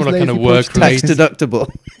know, Oh, that's more those like kind of lazy work Portuguese. Tax related.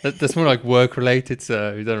 deductible. That's more like work related,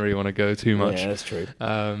 so you don't really want to go too much. Yeah, that's true.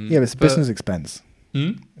 Yeah, but it's a business expense.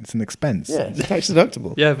 Hmm? It's an expense. Yeah, it's tax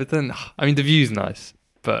deductible. Yeah, but then I mean the view's nice,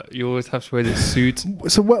 but you always have to wear this suit.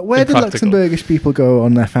 So where do Impractical. Luxembourgish people go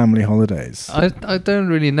on their family holidays? I don't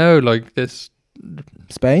really know. Like this,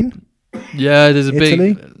 Spain? yeah. There's a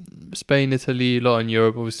Italy? big Spain, Italy, a lot in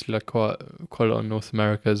Europe. Obviously, like quite a lot in North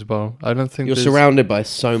America as well. I don't think You're there's- surrounded by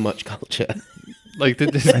so much culture. Like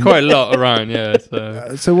there's quite a lot around. Yeah.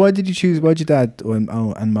 So So why did you choose? Why did your dad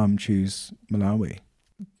and mum choose Malawi?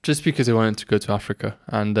 just because I wanted to go to Africa,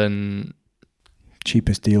 and then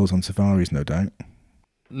Cheapest deals on safaris, no doubt.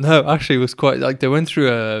 no, actually, it was quite like they went through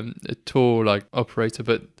a tour like operator,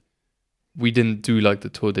 but we didn't do like the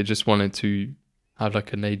tour. They just wanted to have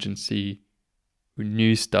like an agency who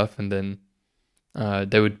knew stuff, and then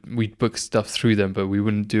we'd book stuff through them, but we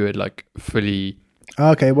wouldn't do it like fully.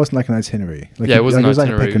 Oh, okay, it wasn't like an itinerary. Like Yeah, it wasn't like a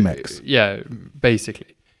itinerary. pick and mix. Yeah,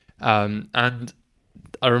 basically. And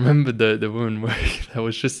I remember the woman that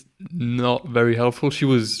was just not very helpful. She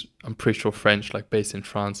was, I'm pretty sure, French, like based in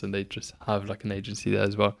France, and they just have like an agency there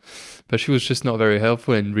as well. But she was just not very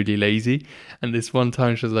helpful and really lazy. And this one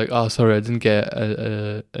time she was like, "Oh, sorry, I didn't get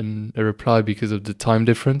a reply because of the time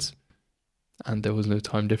difference." And there was no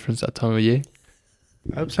time difference that time of year.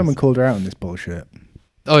 I hope someone called her out on this bullshit.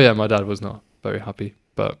 Oh yeah, my dad was not very happy,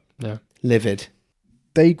 but yeah. Livid.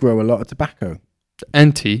 They grow a lot of tobacco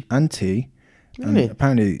And tea. and tea. Really? And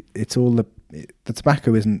apparently it's all the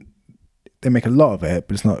tobacco isn't, they make a lot of it,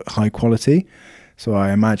 but it's not high quality. So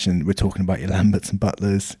I imagine we're talking about your Lamberts and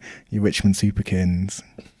Butlers, your Richmond Superkins,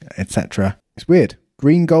 etc. It's weird.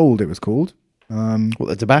 Green Gold it was called. What,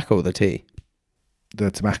 the tobacco or the tea?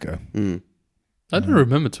 The tobacco. Mm. I don't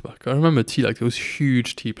remember tobacco. I remember tea, like those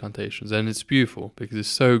huge tea plantations, and it's beautiful because it's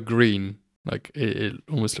so green, like it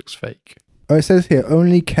almost looks fake. Oh, it says here,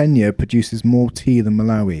 only Kenya produces more tea than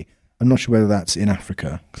Malawi. I'm not sure whether that's in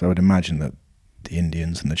Africa, because I would imagine that the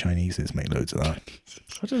Indians and the Chineses make loads of that.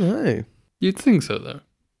 I don't know. You'd think so, though.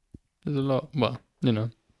 There's a lot. Well, you know,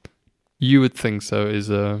 you would think so. Is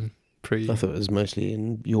pretty. I thought it was mostly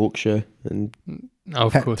in Yorkshire and Oh,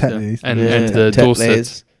 of course, Tetleys. yeah. And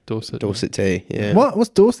Tetley's. Dorset. Tea. Yeah. What's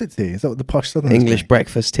Dorset tea? Is that what the posh Southerners English drink?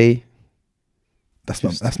 breakfast tea.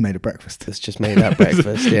 That's made of breakfast. It's just made that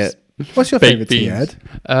breakfast. Yeah. What's your Baked favourite tea, beans.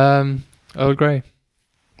 Ed? Earl Grey.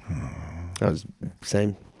 That was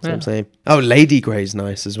same. Yeah. Oh, Lady Grey's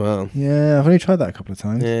nice as well. Yeah, I've only tried that a couple of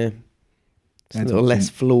times. Yeah. It's a I little don't less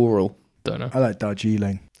think- floral. Don't know. I like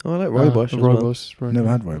Darjeeling. Oh, I like Rooibos as well. Rooibos. Never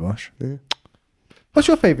had Rooibos. Yeah. What's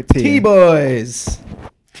your favourite tea? Tea boys.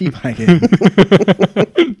 Tea bagging.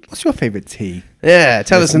 What's your favourite tea? Yeah,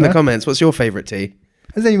 tell us in the Listener? comments. What's your favourite tea?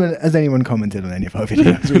 Has anyone commented on any of our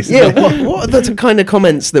videos recently? Yeah, what are the kind of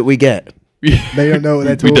comments that we get? They don't know what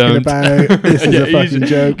they're We talking don't. about. This is a fucking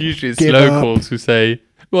joke. Usually it's Give slow up. calls who say,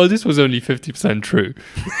 "Well, this was only 50% true."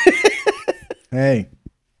 Hey,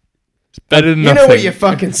 It's better than You nothing. know what you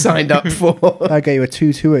fucking signed up for. I gave you a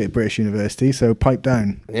 2-2 at British University, so pipe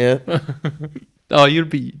down. Yeah. Oh, you'll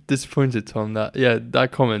be disappointed, Tom. That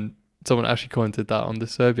comment. Someone actually commented that on the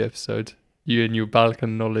Serbia episode. You and your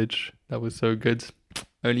Balkan knowledge. That was so good.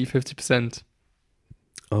 Only 50%.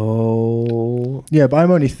 Oh. Yeah, but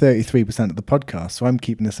I'm only 33% of the podcast, so I'm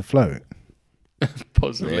keeping this afloat.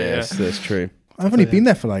 Possibly. Yes, that's true. I've only been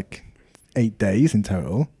there for like 8 days in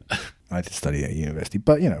total. I did study at university,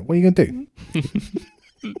 but you know, what are you going to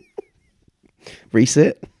do?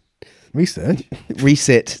 Resit. Research?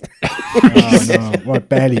 Resit. Oh no, well, I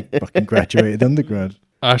barely fucking graduated undergrad.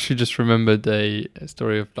 I actually just remembered a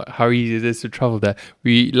story of like how easy it is to travel there.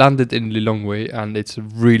 We landed in Lilongwe, and it's a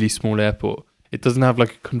really small airport. It doesn't have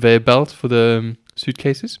like a conveyor belt for the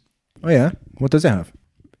suitcases. Oh yeah, what does it have?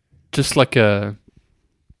 Just like a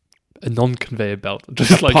non-conveyor belt.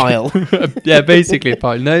 Just A like pile. Yeah, basically a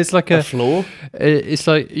pile. No, it's like A floor. It's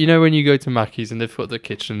like, you know, when you go to Mackey's and they've got the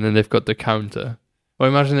kitchen and they've got the counter. Well,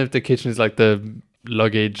 imagine if the kitchen is like the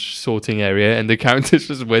luggage sorting area and the counter is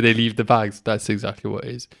just where they leave the bags. That's exactly what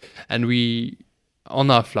it is. And on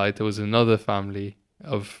our flight, there was another family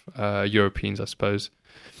of Europeans, I suppose,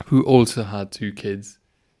 who also had 2 kids.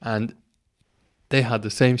 And they had the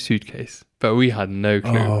same suitcase, but we had no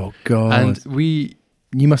clue. Oh god! And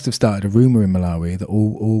you must have started a rumor in Malawi that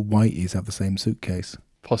all whiteys have the same suitcase.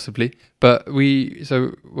 possibly, but we're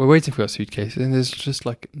waiting for our suitcase, and there's just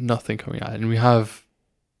like nothing coming out, and we have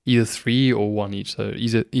either 3 or 1 each, so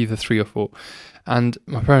either 3 or 4. And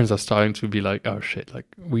my parents are starting to be like, oh shit, like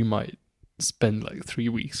we might spend like 3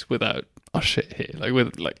 weeks without our shit here, like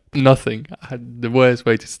with like nothing. I had the worst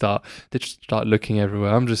way to start. They just start looking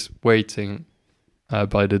everywhere. I'm just waiting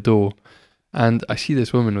by the door, and I see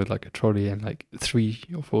this woman with like a trolley and like 3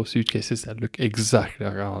 or 4 suitcases that look exactly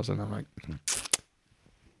like ours, and I'm like,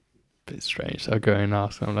 bit strange. So I go and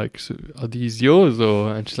ask, I'm like, so are these yours?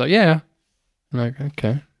 And she's like, yeah. I'm like,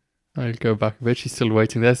 okay. I'll go back a bit. She's still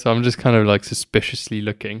waiting there, so I'm just kind of like suspiciously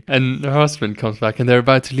looking. And her husband comes back, and they're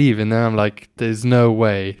about to leave, and then I'm like, there's no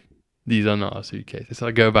way these are not our suitcases. So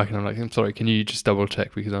I go back and I'm like, I'm sorry, can you just double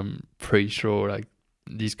check, because I'm pretty sure like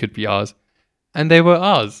these could be ours. And they were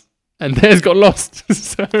ours, and theirs got lost.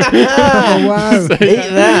 So, Oh wow! so, Eat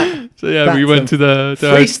that. so yeah, we That's went to the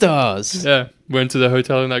 3 stars. yeah, went to the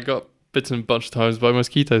hotel, and I got bitten a bunch of times by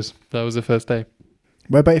mosquitoes. That was the first day.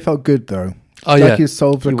 Well, I bet it felt good though. Oh Like yeah, you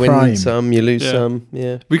solved a You crime. win some, you lose Yeah. some.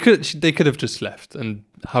 Yeah. they could have just left, and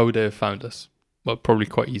how would they have found us? Well, probably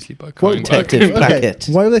quite easily by What coming back. detective? Packet.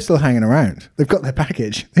 Why were they still hanging around? They've got their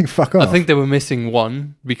package. They can fuck off. I think they were missing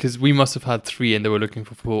 1 because we must have had 3 and they were looking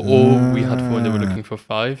for 4, or we had 4 and they were looking for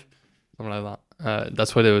 5, something like that.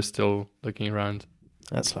 That's why they were still looking around.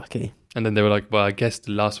 That's lucky. And then they were like, well, I guess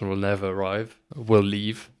the last one will never arrive. We'll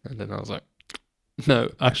leave. And then I was like, no,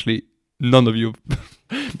 actually, none of your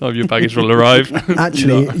baggage will arrive.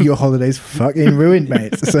 Actually, your holiday's fucking ruined,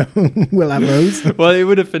 mate. So we'll have those. Well, it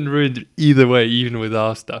would have been ruined either way, even with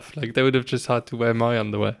our stuff. Like, they would have just had to wear my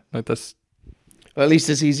underwear. Like, that's... Well, at least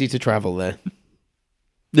it's easy to travel there.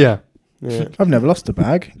 Yeah. Yeah, I've never lost a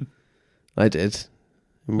bag. I did.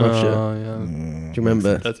 In Russia. Oh, yeah. Do you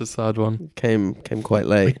remember? That's a sad one. Came quite I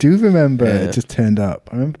late. do remember Yeah. it just turned up.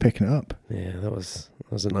 I remember picking it up. Yeah, that was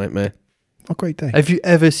a nightmare. What a great day. Have you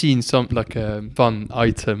ever seen some, like, a fun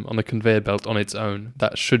item on a conveyor belt on its own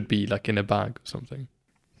that should be, like, in a bag or something?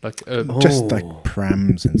 Like, Just Oh. like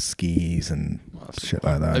prams and skis and shit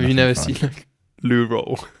like that. have you Nothing never fun. seen, like, loo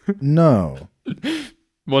roll? No.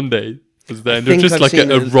 One day was there, and I there was think just I've like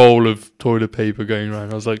seen a it. roll of toilet paper going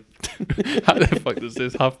around. I was like, how the fuck does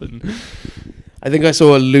this happen? I think I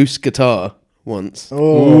saw a loose guitar once.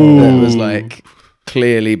 Oh. That was like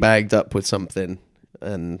clearly bagged up with something.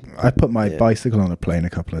 And I put my Yeah. bicycle on a plane a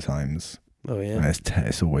couple of times. oh And yeah,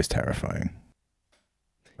 it's always terrifying.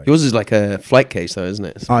 yours is like a flight case though, isn't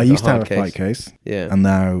it? It's I like used to have hard a flight case. Yeah. And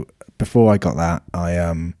now, before I got that,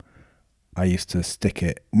 I used to stick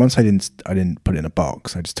it. Once I didn't put it in a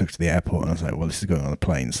box. I just took it to the airport, and I was like, "Well, this is going on a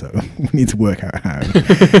plane, so we need to work out how."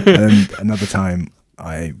 And then another time,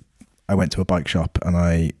 I went to a bike shop and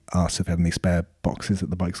I asked if they had any spare boxes that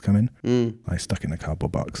the bikes come in. Mm. I stuck it in a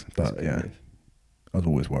cardboard box, That's but a good yeah, move. I was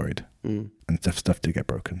always worried, Mm. and stuff did get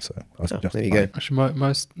broken, so I was Oh, just there you go. Actually,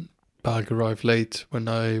 my bag arrived late when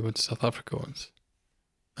I went to South Africa once,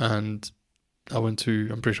 and I'm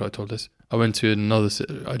pretty sure I told this. I went to another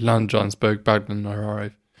city. I landed Johannesburg, back then I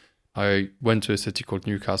arrived. I went to a city called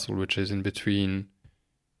Newcastle, which is in between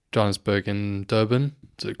Johannesburg and Durban.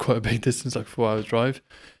 So quite a big distance, like 4 hours drive.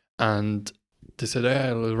 And they said,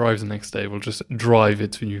 "Yeah, it'll arrive the next day. We'll just drive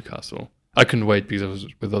it to Newcastle." I couldn't wait because I was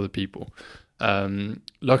with other people.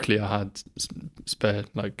 Luckily, I had spare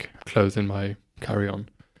like clothes in my carry-on,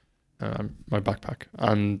 my backpack,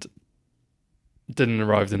 and it didn't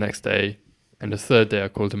arrive the next day. And the third day, I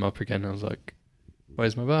called him up again. I was like,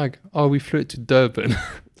 "Where's my bag?" "Oh, we flew it to Durban."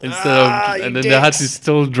 And then they had to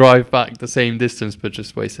still drive back the same distance, but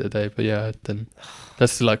just wasted a day. But yeah, then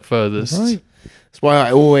that's the like furthest. Right. That's why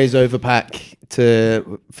I always overpack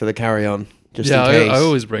for the carry-on, just yeah, in case. I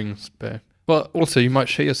always bring spare. Well, also you might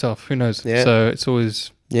shit yourself. Who knows? Yeah. So it's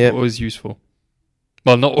always useful.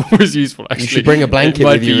 Well, not always useful actually. You should bring a blanket It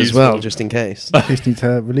might with you be as well, useful. just in case. You just need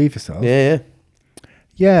to relieve yourself. Yeah.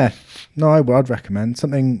 Yeah. No, I'd recommend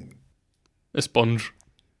something. A sponge.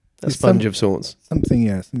 A It's sponge of sorts.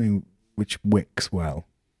 Something which wicks well.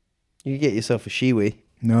 You get yourself a shiwi.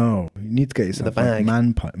 No, you need to get yourself bag.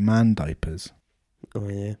 like man diapers. Oh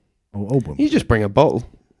yeah. Or You just bring a bottle.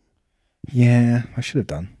 yeah, I should have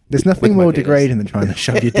done. There's nothing With my more penis. degrading than trying to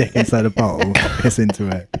shove your dick inside a bottle, piss into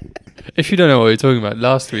it. If you don't know what we're talking about,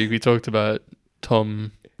 last week we talked about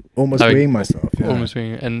Tom Almost Like, weeing myself. Yeah. almost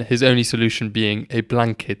being, and his only solution being a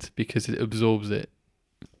blanket because it absorbs it.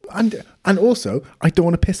 And also, I don't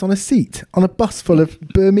want to piss on a seat on a bus full of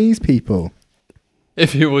Burmese people.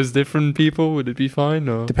 If it was different people, would it be fine?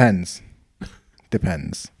 Or Depends. I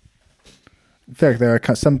feel like there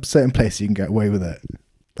are some certain places you can get away with it.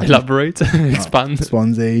 elaborate, expand.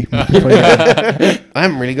 Swansea. I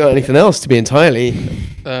haven't really got anything else to be entirely.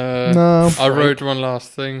 No. I wrote one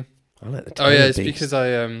last thing. I like the Oh yeah, toilet it's beast. because I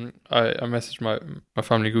messaged my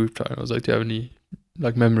family group chat and I was like, "Do you have any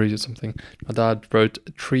like memories or something?" My dad wrote,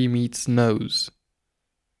 "A tree meets nose."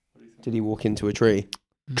 Did he walk into a tree?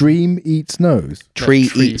 Dream eats nose. Tree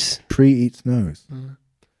tree. eats. Tree eats nose.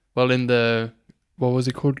 Well, in the what was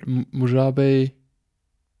it called, Mujabe?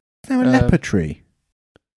 Is there a leopard tree?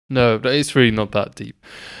 No, but it's really not that deep.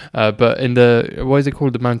 But in the what is it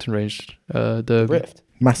called, the mountain range? The Rift.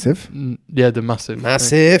 Massive. Yeah, the massive.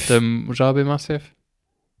 Massive. The Mujabe massive.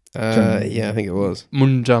 Yeah, I think it was.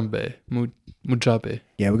 Mujabe.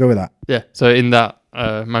 Yeah, we'll go with that. Yeah. So in that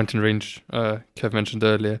mountain range, Kev mentioned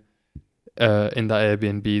earlier, in that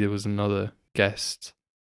Airbnb there was another guest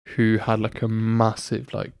who had like a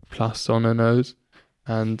massive like plaster on her nose,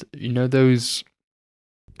 and you know those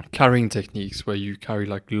carrying techniques where you carry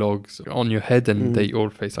like logs on your head and they all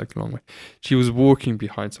face like the long way. She was walking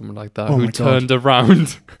behind someone like that Oh who my God. turned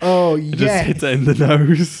around Oh, and just hit her in the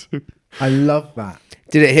nose. I love that.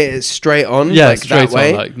 Did it hit it straight on? Yeah, like straight that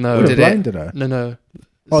way? on. Like no, Would did have it- blinded her. no.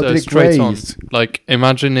 Oh, So did it straight on. graze? Like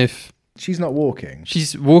imagine if She's not walking.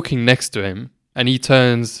 she's walking next to him and he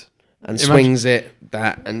turns. And Imagine- swings it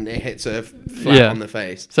and it hits her flat Yeah. on the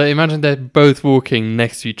face. So imagine they're both walking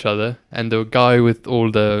next to each other, and the guy with all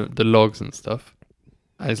the logs and stuff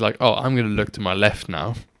And he's like, oh, I'm going to look to my left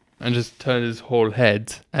now. And just turn his whole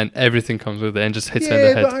head, and everything comes with it, and just hits her in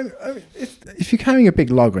the head. But I mean, if you're carrying a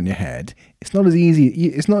big log on your head, it's not as easy.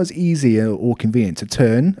 It's not as easy or convenient to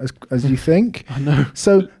turn as you think. I know.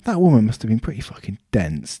 So that woman must have been pretty fucking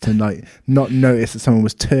dense to like not notice that someone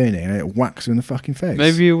was turning and it whacks her in the fucking face.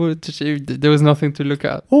 Maybe there was nothing to look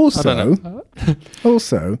at. Also, I don't know.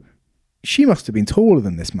 also, she must have been taller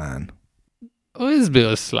than this man. Oh, it's a bit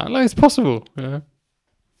of a slant. Like, it's possible, you know.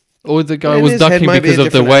 Or the guy Yeah, was his head ducking might be because a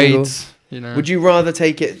of the different weight. angle. You know. Would you rather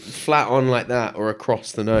take it flat on like that or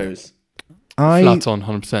across the nose? Flat on,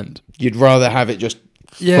 100%. You'd rather have it just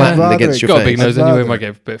Yeah, flattened rather against it your got a big face. nose I'd anyway. rather- Might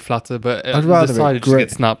get a bit flatter, but I'd the rather side it just gra-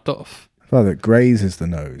 gets snapped off. Rather, it grazes the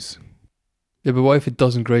nose. Yeah, but what if it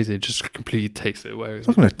doesn't graze it? It just completely takes it away. It's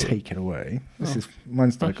not going to take it away. This Oh. is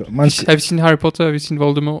mine's like Have you seen Harry Potter? Have you seen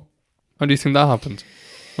Voldemort? How do you think that happened?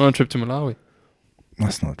 On a trip to Malawi.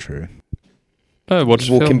 That's not true. Watch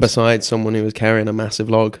Just walking films. beside someone who was carrying a massive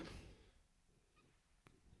log.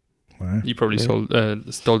 Wow. You probably Yeah.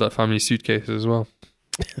 stole that family suitcase as well.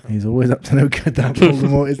 He's always up to no good, that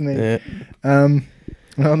Voldemort, isn't he? Yeah.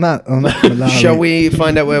 On that Malawi. Shall we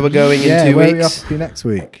find out where we're going in 2 where are we off weeks? to next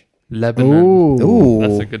week? Lebanon. Ooh, Ooh.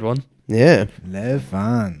 That's a good one. Yeah.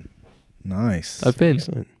 Levan. Nice. I've been.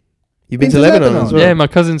 Excellent. You've been to Lebanon as well? Yeah, my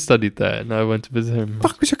cousin studied there, and I went to visit him.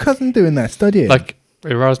 Fuck was your cousin doing there? Studying? Like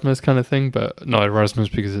Erasmus kind of thing, but not Erasmus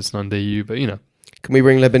because it's not in the EU, but you know. Can we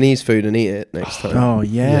bring Lebanese food and eat it next time? oh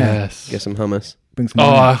yeah. Yes. Get some hummus. Bring some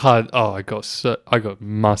I got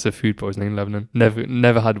massive food poisoning in Lebanon.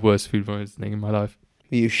 Never had worse food poisoning in my life.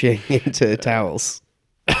 Were you shitting into towels?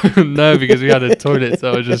 No, because we had a toilet,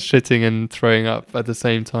 so I was just shitting and throwing up at the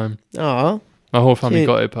same time. Aw. My whole family Cute.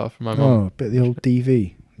 got it apart from my mum. Oh, a bit of the old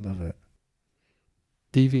DV. Love it.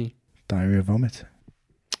 DV. Diarrhea vomit.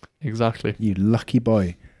 Exactly. You lucky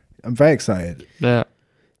boy. I'm very excited. Yeah.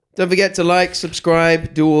 Don't forget to like,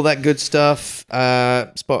 subscribe, do all that good stuff.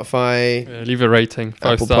 Spotify, Leave a rating.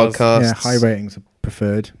 5 Apple stars. Podcasts. Yeah, high ratings are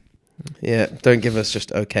preferred. Yeah, don't give us just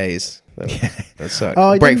okays. That's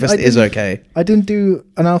Oh, breakfast is okay. I didn't do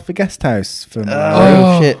an Alpha Guest House for my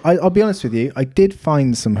Oh, shit. I'll be honest with you. I did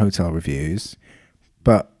find some hotel reviews,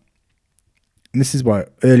 but and this is why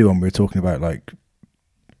earlier on we were talking about like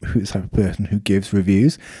who the type of person who gives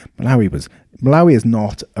reviews. Malawi is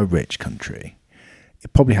not a rich country.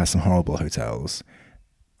 It probably has some horrible hotels,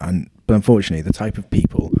 but unfortunately, the type of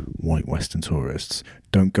people, white Western tourists,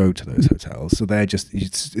 don't go to those hotels. So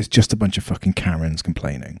it's just a bunch of fucking Karens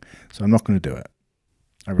complaining. So I'm not going to do it.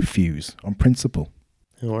 I refuse on principle.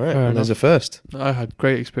 All right, Fair well, there's a enough. first. I had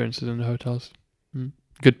great experiences in the hotels.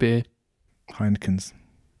 Good beer. Heineken's,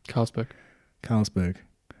 Carlsberg. Carlsberg.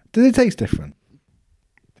 Did it taste different?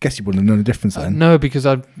 I guess you wouldn't have known the difference then. No, because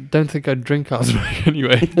I don't think I'd drink Carlsberg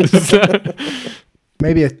anyway.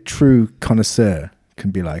 Maybe a true connoisseur can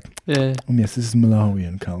be like, Yeah. oh yes, this is Malawi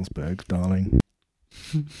and Carlsberg, darling.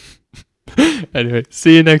 Anyway,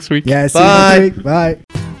 see you next week. Yeah, see Bye. you next week.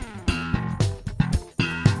 Bye.